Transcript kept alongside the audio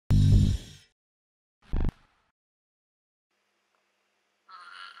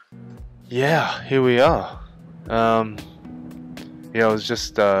Yeah, here we are. Yeah, I was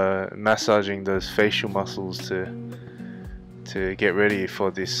just massaging those facial muscles to get ready for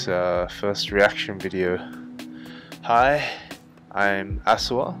this first reaction video. Hi, I'm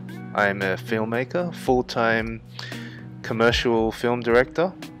Aswa. I'm a filmmaker, full-time commercial film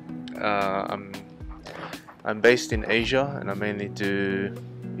director. I'm based in Asia, and I mainly do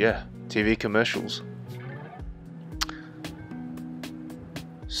TV commercials.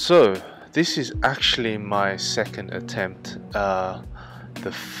 So this is actually my second attempt.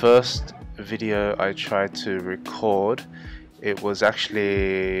 The first video I tried to record, it was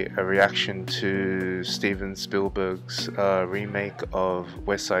actually a reaction to Steven Spielberg's remake of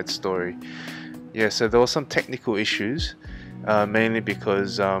West Side Story. Yeah, so there were some technical issues, mainly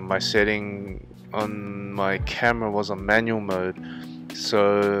because my setting on my camera was on manual mode,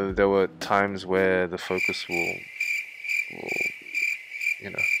 so there were times where the focus will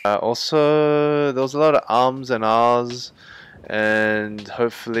also there was a lot of ums and ahs, and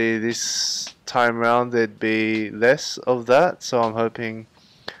hopefully this time around there'd be less of that. So I'm hoping,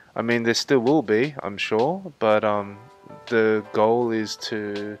 I mean there still will be, I'm sure, but the goal is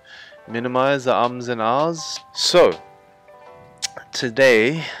to minimize the ums and ahs. So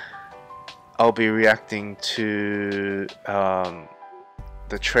today I'll be reacting to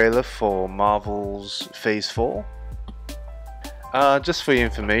the trailer for Marvel's Phase 4. Just for your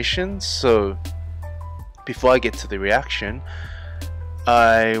information, so before I get to the reaction,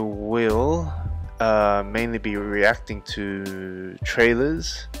 I will mainly be reacting to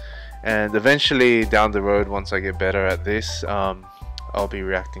trailers, and eventually down the road, once I get better at this, I'll be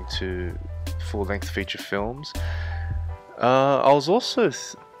reacting to full-length feature films. I was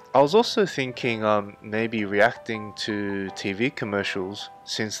also thinking maybe reacting to TV commercials,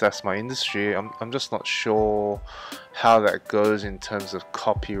 since that's my industry. I'm just not sure how that goes in terms of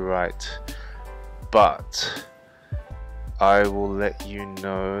copyright, but I will let you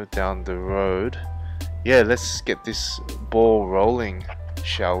know down the road. Yeah, let's get this ball rolling,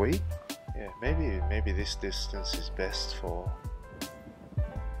 shall we? Yeah, maybe this distance is best for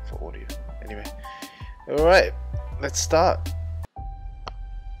audio. Anyway, all right, let's start.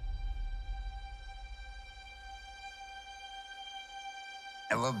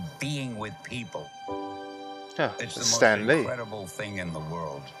 I love being with people. Yeah, It's the Stan most Lee. incredible thing in the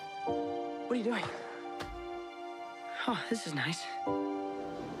world. What are you doing? Oh, this is nice.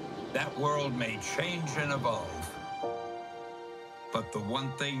 That world may change and evolve, but the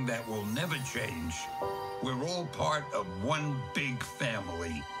one thing that will never change, we're all part of one big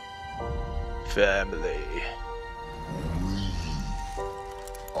family. Family.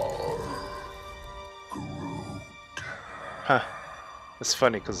 Huh. It's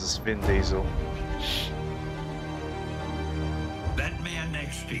funny because it's Vin Diesel. That man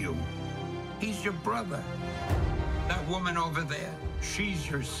next to you, he's your brother. That woman over there, she's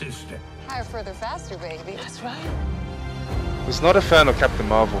your sister. Higher, further, faster, baby. That's right. Was not a fan of Captain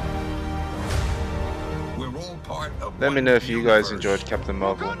Marvel. We're all part of Let me one know if you guys universe. enjoyed Captain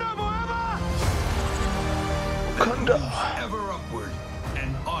Marvel. That moves ever upward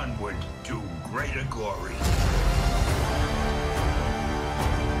and onward to greater glory.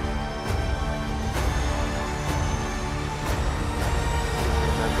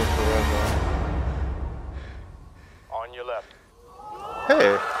 Remember forever. On your left.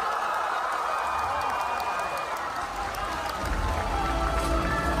 Hey.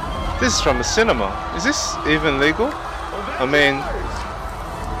 This is from a cinema. Is this even legal? I mean,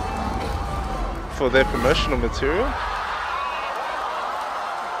 for their promotional material?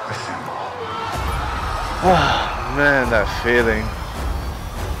 Ah, man, that feeling.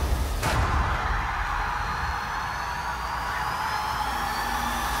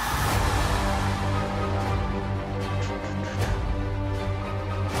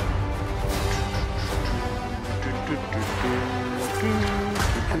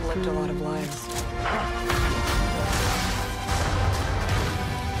 I've lived a lot of lives.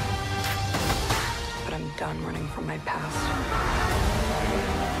 But I'm done running from my past.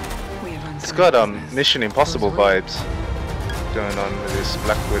 We have It's unfinished got business. Mission Impossible vibes going on with this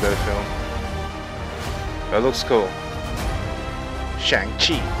Black Widow film. That looks cool.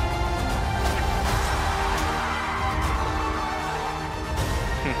 Shang-Chi.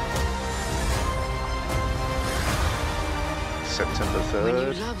 September When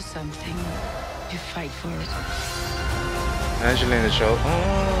you 3rd. love something, you fight for it. Angelina Jolie. Oh.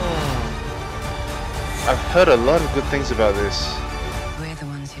 I've heard a lot of good things about this. We're the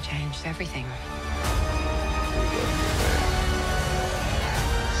ones who changed everything.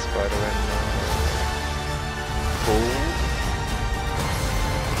 Spider-Man. Cool.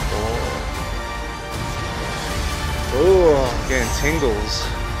 Thor. Getting tingles.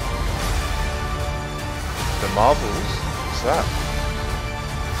 The Marvels? What's that?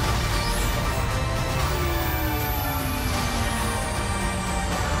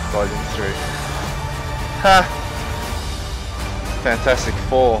 Volume 3. Ha! Fantastic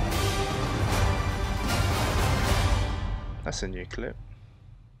Four. That's a new clip.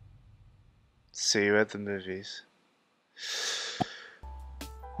 See you at the movies.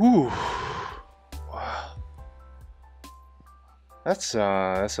 Whew. Wow. That's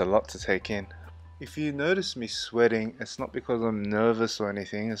a lot to take in. If you notice me sweating, it's not because I'm nervous or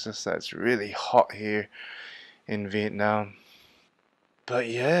anything, it's just that it's really hot here in Vietnam. But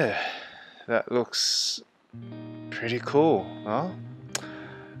yeah, that looks pretty cool, huh?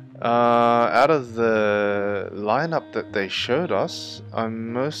 Out of the lineup that they showed us,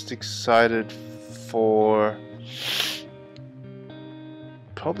 I'm most excited for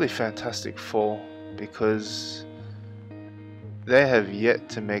probably Fantastic Four, because they have yet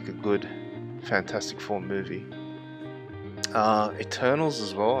to make a good Fantastic Four movie. Eternals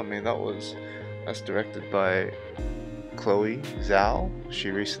as well. I mean, that's directed by Chloe Zhao. She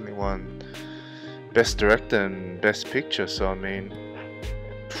recently won Best Director and Best Picture. So I mean,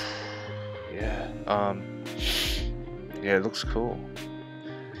 yeah, yeah, it looks cool.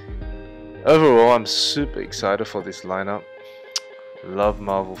 Overall, I'm super excited for this lineup. Love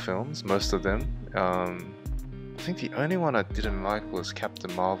Marvel films, most of them. I think the only one I didn't like was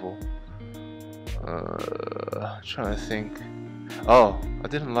Captain Marvel. Trying to think. Oh, I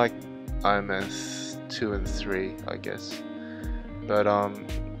didn't like Iron Man 2 and 3, I guess. But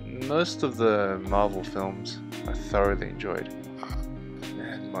most of the Marvel films I thoroughly enjoyed.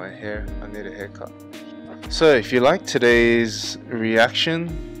 And my hair, I need a haircut. So if you like today's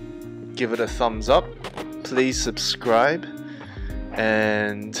reaction, give it a thumbs up. Please subscribe.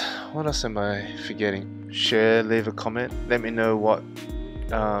 And what else am I forgetting? Share, leave a comment. Let me know what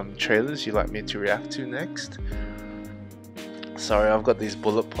trailers you'd like me to react to next. Sorry, I've got these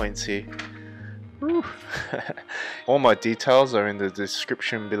bullet points here. All my details are in the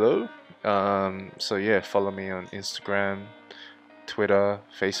description below. So yeah, follow me on Instagram, Twitter,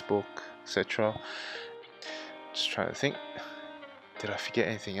 Facebook, etc. Just trying to think. Did I forget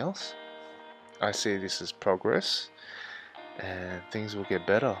anything else? I see this as progress, and things will get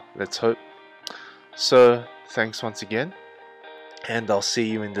better. Let's hope. So thanks once again, and I'll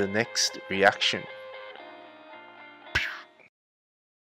see you in the next reaction.